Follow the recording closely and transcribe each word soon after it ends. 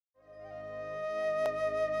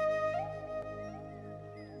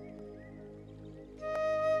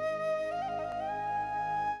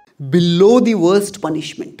below the worst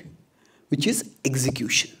punishment, which is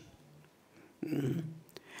execution.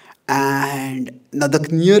 And now the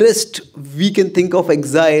nearest we can think of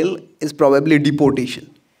exile is probably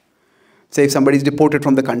deportation. Say if somebody is deported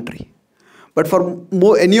from the country. But for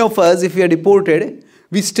any of us, if we are deported,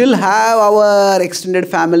 we still have our extended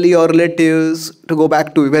family or relatives to go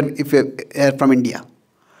back to if we are from India.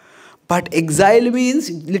 But exile means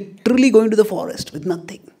literally going to the forest with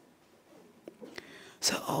nothing.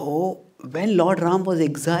 So when Lord Ram was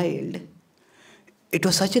exiled, it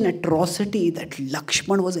was such an atrocity that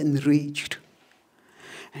Lakshman was enraged.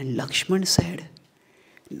 And Lakshman said,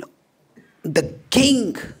 no, the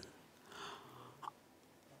king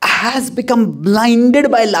has become blinded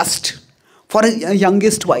by lust for his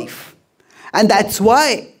youngest wife. And that's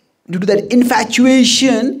why, due to that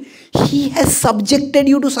infatuation, he has subjected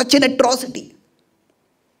you to such an atrocity.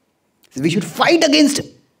 We should fight against him.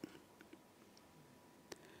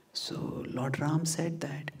 So Lord Ram said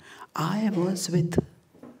that, I was with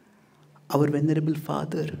our venerable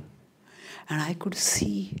father and I could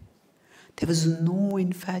see there was no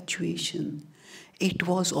infatuation. It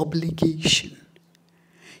was obligation.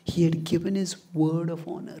 He had given his word of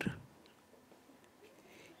honor.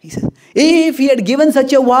 He says, if he had given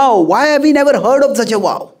such a vow, why have we never heard of such a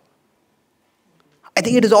vow? I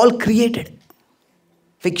think it is all created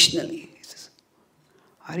fictionally. He says,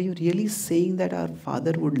 are you really saying that our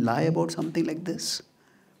father would lie about something like this?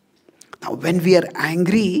 Now, when we are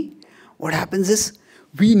angry, what happens is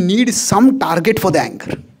we need some target for the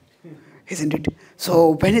anger, isn't it?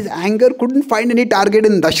 So, when his anger couldn't find any target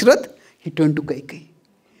in Dashrath, he turned to Kaikeyi.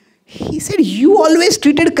 He said, you always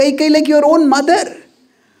treated Kaikeyi like your own mother.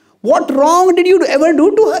 What wrong did you ever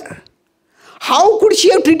do to her? How could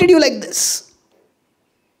she have treated you like this?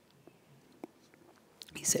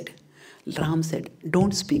 He said, Ram said,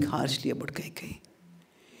 don't speak harshly about Kaikeyi. He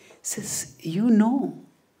says, you know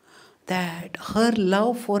that her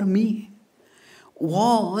love for me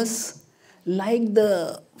was like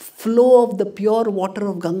the flow of the pure water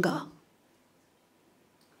of Ganga.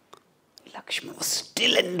 Lakshman was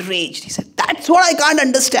still enraged. He said, that's what I can't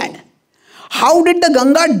understand. How did the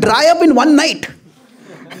Ganga dry up in one night?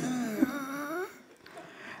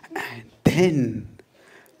 And then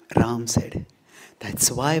Ram said,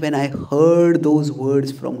 that's why when I heard those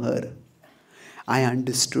words from her, I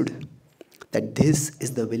understood that this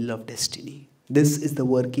is the will of destiny. This is the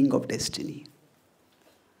working of destiny.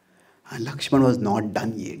 And Lakshman was not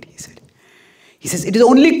done yet, he said. He says, it is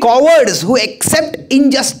only cowards who accept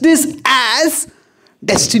injustice as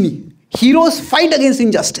destiny. Heroes fight against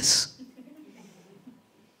injustice.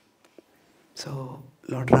 So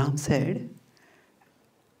Lord Ram said,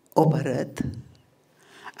 O Bharat,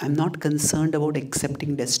 I am not concerned about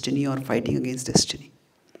accepting destiny or fighting against destiny.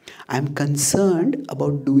 I am concerned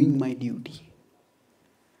about doing my duty.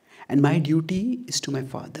 And my duty is to my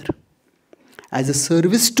father. As a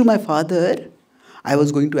service to my father, I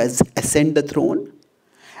was going to ascend the throne.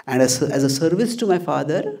 And as a service to my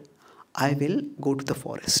father, I will go to the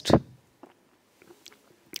forest.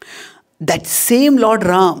 That same Lord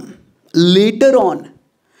Ram, later on,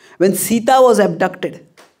 when Sita was abducted,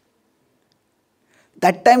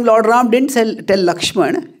 that time Lord Ram didn't tell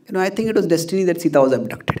Lakshman, I think it was destiny that Sita was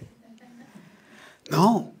abducted.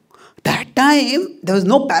 No. That time, there was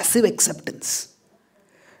no passive acceptance.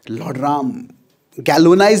 Lord Ram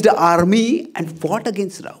galvanized the army and fought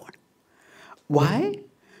against Ravan. Why?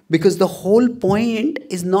 Because the whole point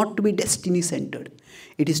is not to be destiny-centered.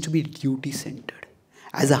 It is to be duty-centered.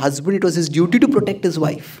 As a husband, it was his duty to protect his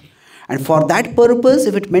wife. And for that purpose,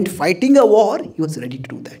 if it meant fighting a war, he was ready to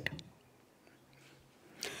do that.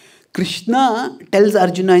 Krishna tells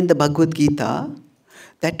Arjuna in the Bhagavad-Gita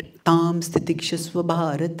that tam stitikshasva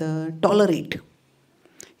bharata, tolerate.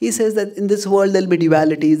 He says that in this world there will be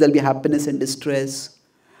dualities, there will be happiness and distress,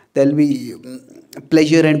 there will be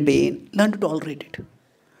pleasure and pain. Learn to tolerate it.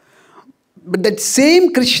 But that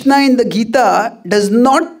same Krishna in the Gita does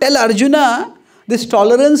not tell Arjuna this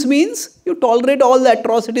tolerance means you tolerate all the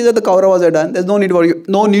atrocities that the Kauravas have done. There is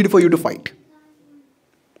no need for you to fight.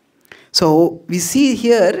 So we see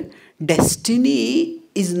here destiny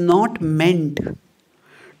is not meant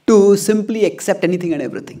to simply accept anything and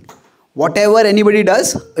everything. Whatever anybody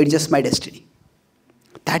does, it's just my destiny.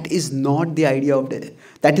 That is not the idea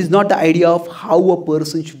of how a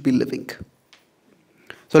person should be living.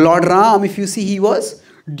 So Lord Ram, if you see, he was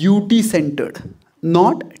duty-centered,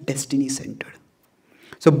 not destiny-centered.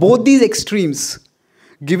 So both these extremes,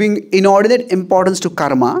 giving inordinate importance to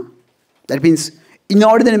karma, that means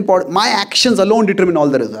inordinate importance, my actions alone determine all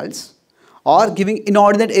the results, or giving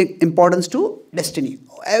inordinate importance to destiny.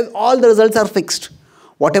 All the results are fixed.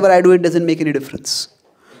 Whatever I do, it doesn't make any difference.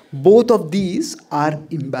 Both of these are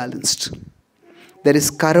imbalanced. There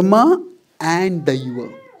is karma and daiva.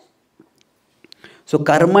 So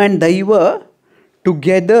karma and daiva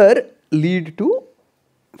together lead to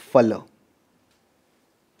phala.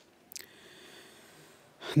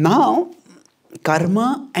 Now,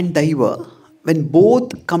 karma and daiva, when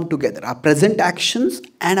both come together, our present actions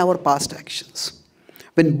and our past actions,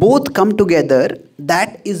 when both come together,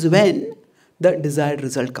 that is when the desired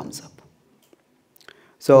result comes up.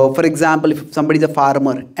 So, for example, if somebody is a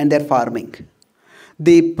farmer and they're farming,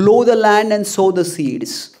 they plow the land and sow the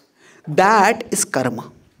seeds. That is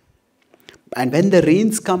karma. And when the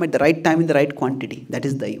rains come at the right time in the right quantity, that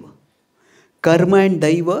is daiva. Karma and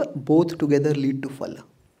daiva both together lead to phala.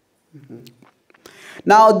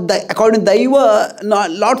 Now, according to daiva,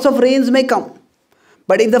 lots of rains may come.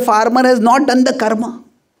 But if the farmer has not done the karma,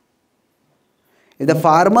 if the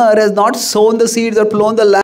farmer has not sown the seeds or plown the land,